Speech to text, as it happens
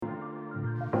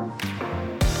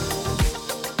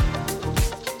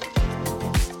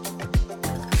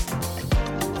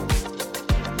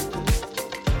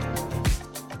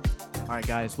right,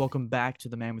 guys, welcome back to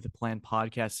the Man with a Plan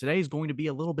podcast. Today is going to be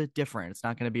a little bit different. It's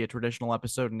not going to be a traditional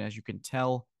episode. And as you can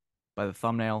tell by the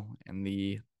thumbnail and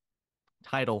the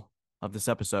title of this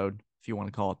episode, if you want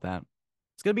to call it that,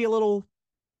 it's going to be a little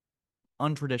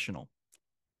untraditional.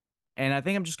 And I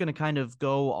think I'm just going to kind of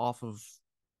go off of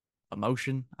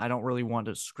emotion. I don't really want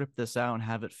to script this out and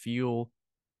have it feel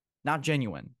not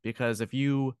genuine, because if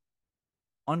you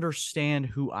understand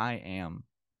who I am,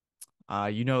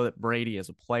 you know that Brady as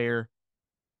a player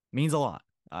means a lot.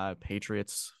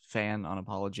 Patriots fan,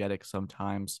 unapologetic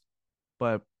sometimes,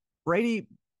 but Brady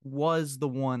was the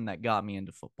one that got me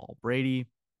into football. Brady,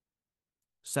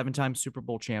 7-time Super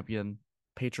Bowl champion,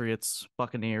 Patriots,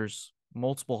 Buccaneers,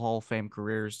 multiple Hall of Fame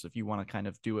careers. If you want to kind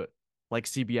of do it like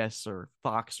CBS or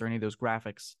Fox or any of those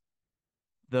graphics,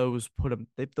 those put him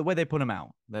the way they put him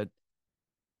out. That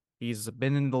he's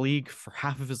been in the league for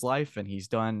half of his life, and he's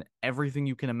done everything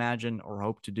you can imagine or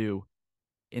hope to do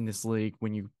in this league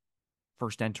when you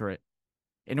first enter it.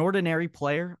 An ordinary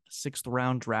player, sixth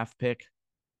round draft pick,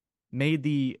 made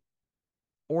the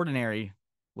ordinary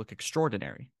look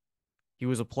extraordinary. He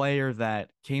was a player that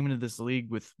came into this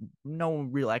league with no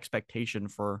real expectation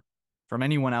from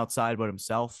anyone outside but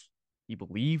himself. He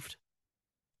believed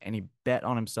and he bet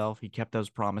on himself. He kept those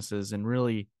promises and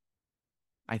really,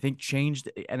 I think, changed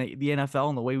the NFL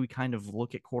and the way we kind of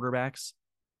look at quarterbacks.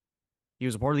 He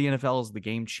was a part of the NFL as the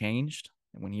game changed.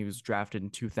 And when he was drafted in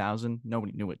 2000,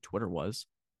 nobody knew what Twitter was.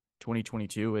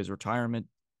 2022, his retirement,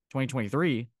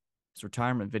 2023, his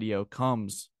retirement video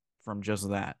comes from just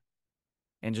that.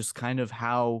 And just kind of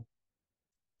how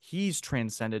he's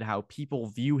transcended how people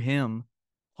view him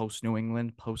post New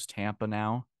England, post Tampa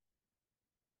now.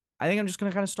 I think I'm just going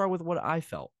to kind of start with what I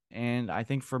felt. And I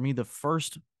think for me, the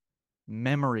first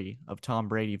memory of Tom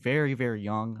Brady, very, very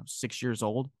young, 6 years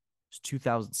old, it was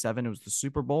 2007. It was the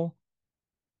Super Bowl.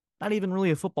 Not even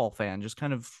really a football fan, just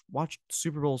kind of watched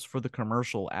Super Bowls for the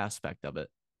commercial aspect of it.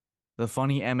 The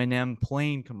funny Eminem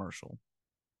plane commercial,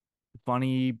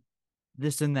 funny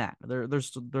this and that.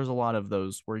 There's a lot of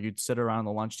those where you'd sit around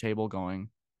the lunch table going,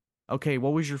 okay,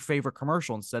 what was your favorite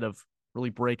commercial, instead of really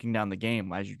breaking down the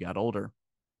game as you got older.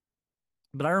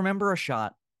 But I remember a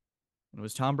shot, and it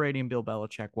was Tom Brady and Bill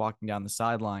Belichick walking down the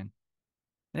sideline.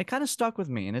 And it kind of stuck with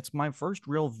me. And it's my first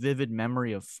real vivid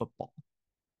memory of football.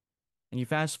 And you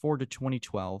fast forward to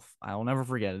 2012. I'll never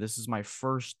forget it. This is my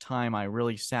first time I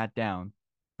really sat down.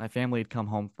 My family had come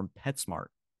home from PetSmart.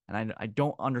 And I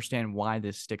don't understand why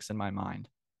this sticks in my mind.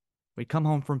 We'd come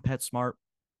home from PetSmart,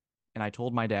 and I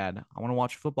told my dad, I want to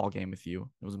watch a football game with you.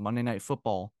 It was a Monday Night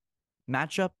Football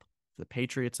matchup for the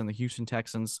Patriots and the Houston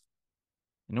Texans.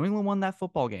 And New England won that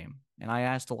football game. And I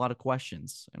asked a lot of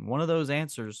questions. And one of those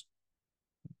answers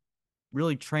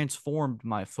really transformed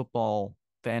my football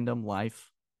fandom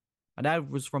life. My dad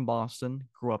was from Boston,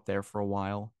 grew up there for a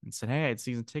while, and said, hey, I had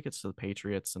season tickets to the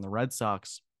Patriots and the Red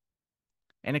Sox.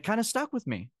 And it kind of stuck with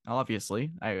me,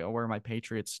 obviously. I wear my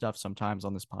Patriots stuff sometimes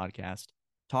on this podcast.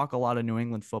 Talk a lot of New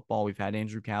England football. We've had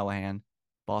Andrew Callahan,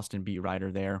 Boston beat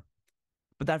writer there.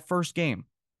 But that first game,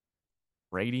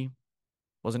 Brady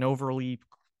wasn't overly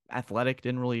athletic,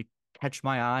 didn't really catch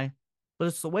my eye. But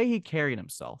it's the way he carried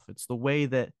himself. It's the way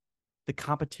that the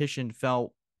competition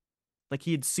felt like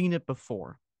he had seen it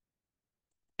before.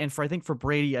 And I think for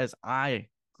Brady, as I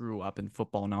grew up in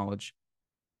football knowledge,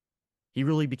 he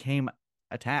really became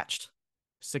attached.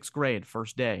 Sixth grade,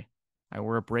 first day, I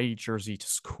wore a Brady jersey to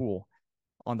school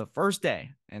on the first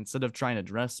day. Instead of trying to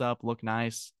dress up, look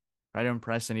nice, try to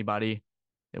impress anybody,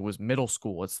 it was middle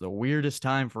school. It's the weirdest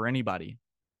time for anybody.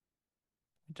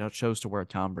 I chose to wear a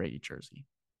Tom Brady jersey.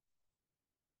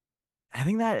 I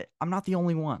think that I'm not the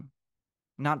only one.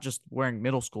 Not just wearing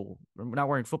middle school, not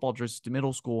wearing football jerseys to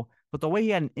middle school, but the way he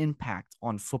had an impact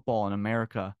on football in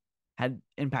America, had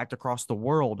impact across the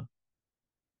world.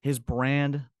 His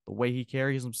brand, the way he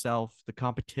carries himself, the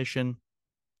competition,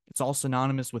 it's all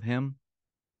synonymous with him.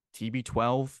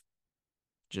 TB12,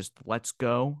 just let's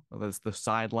go. That's the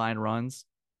sideline runs,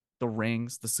 the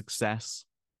rings, the success,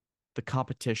 the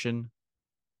competition,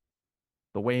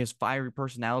 the way his fiery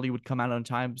personality would come out on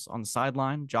times on the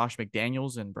sideline. Josh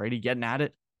McDaniels and Brady getting at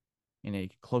it in a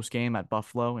close game at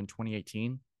Buffalo in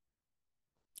 2018.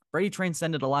 Brady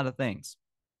transcended a lot of things.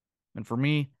 And for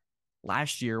me,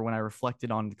 last year, when I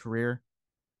reflected on the career,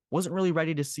 wasn't really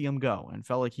ready to see him go and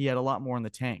felt like he had a lot more in the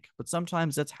tank. But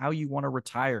sometimes that's how you want to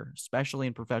retire, especially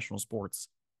in professional sports.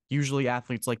 Usually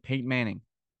athletes like Peyton Manning,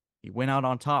 he went out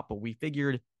on top, but we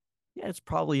figured, yeah, it's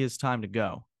probably his time to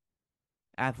go.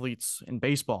 Athletes in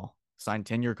baseball sign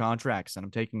 10-year contracts, and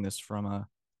I'm taking this from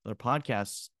their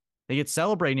podcasts. They get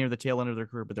celebrated near the tail end of their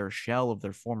career, but they're a shell of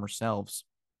their former selves.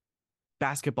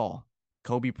 Basketball,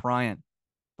 Kobe Bryant,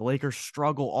 The Lakers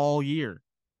struggle all year,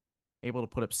 able to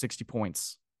put up 60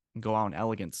 points and go out in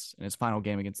elegance in his final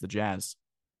game against the Jazz.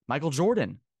 Michael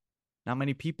Jordan, not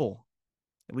many people,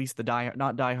 at least the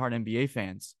not diehard NBA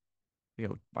fans,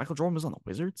 Michael Jordan was on the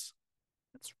Wizards?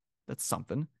 That's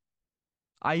something.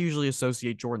 I usually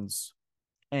associate Jordan's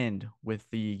end with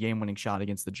the game-winning shot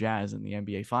against the Jazz in the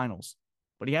NBA Finals,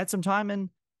 but he had some time in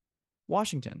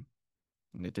Washington,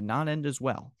 and it did not end as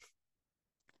well.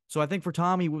 So I think for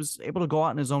Tom, he was able to go out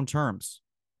on his own terms.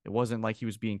 It wasn't like he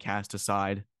was being cast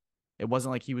aside. It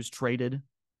wasn't like he was traded.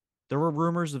 There were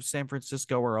rumors of San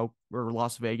Francisco or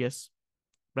Las Vegas,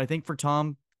 but I think for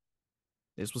Tom,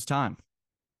 this was time.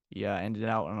 He ended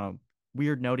out on a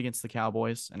weird note against the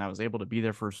Cowboys, and I was able to be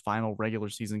there for his final regular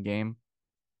season game.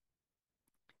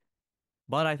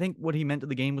 But I think what he meant to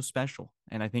the game was special.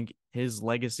 And I think his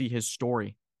legacy, his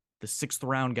story, the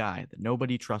 6th-round guy that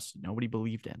nobody trusted, nobody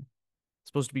believed in,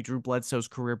 supposed to be Drew Bledsoe's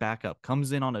career backup,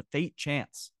 comes in on a fate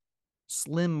chance,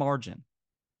 slim margin.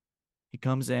 He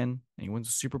comes in and he wins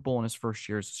a Super Bowl in his first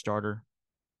year as a starter.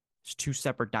 It's 2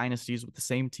 separate dynasties with the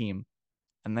same team,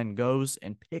 and then goes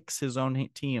and picks his own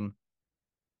team.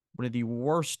 One of the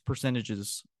worst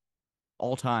percentages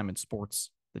all time in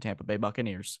sports, the Tampa Bay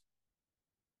Buccaneers.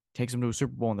 Takes them to a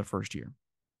Super Bowl in their first year.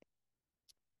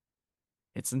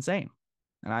 It's insane.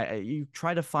 And you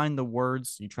try to find the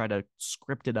words, you try to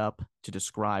script it up to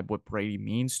describe what Brady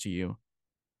means to you.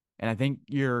 And I think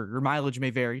your mileage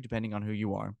may vary depending on who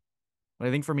you are. But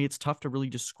I think for me, it's tough to really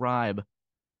describe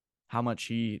how much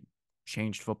he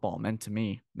changed football, meant to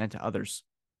me, meant to others.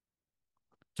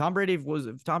 If Tom Brady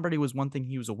was one thing,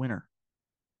 he was a winner.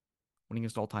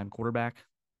 Winningest all-time quarterback,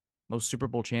 most Super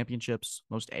Bowl championships,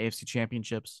 most AFC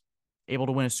championships, able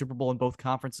to win a Super Bowl in both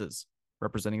conferences,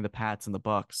 representing the Pats and the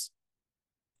Bucs,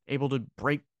 able to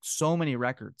break so many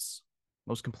records,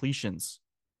 most completions,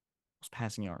 most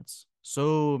passing yards,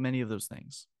 so many of those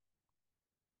things.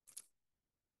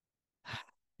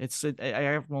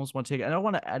 I almost want to take it. I don't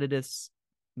want to edit this,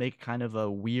 make kind of a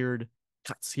weird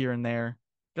cuts here and there,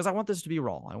 because I want this to be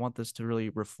raw. I want this to really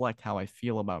reflect how I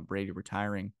feel about Brady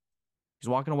retiring. He's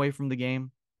walking away from the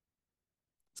game.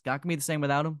 It's not going to be the same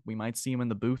without him. We might see him in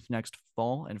the booth next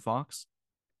fall in Fox.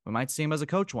 We might see him as a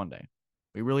coach one day.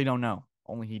 We really don't know.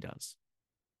 Only he does.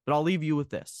 But I'll leave you with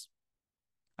this.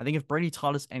 I think if Brady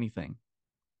taught us anything,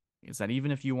 is that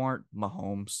even if you aren't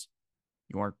Mahomes,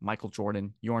 you aren't Michael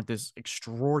Jordan, you aren't this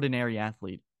extraordinary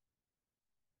athlete,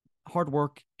 hard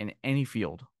work in any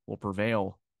field will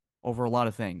prevail over a lot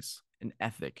of things. An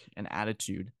ethic, an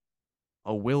attitude,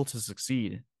 a will to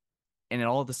succeed. And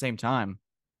all at the same time,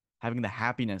 having the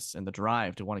happiness and the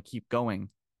drive to want to keep going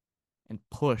and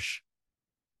push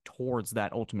towards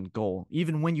that ultimate goal,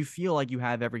 even when you feel like you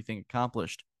have everything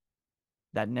accomplished.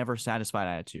 That never satisfied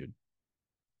attitude.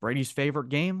 Brady's favorite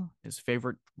game, his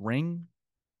favorite ring,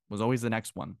 was always the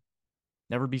next one.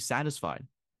 Never be satisfied.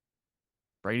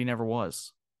 Brady never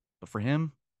was. But for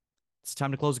him, it's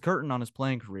time to close the curtain on his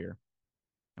playing career.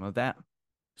 And with that,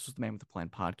 this was the Man with the Plan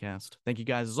podcast. Thank you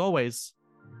guys as always.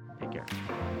 Take care.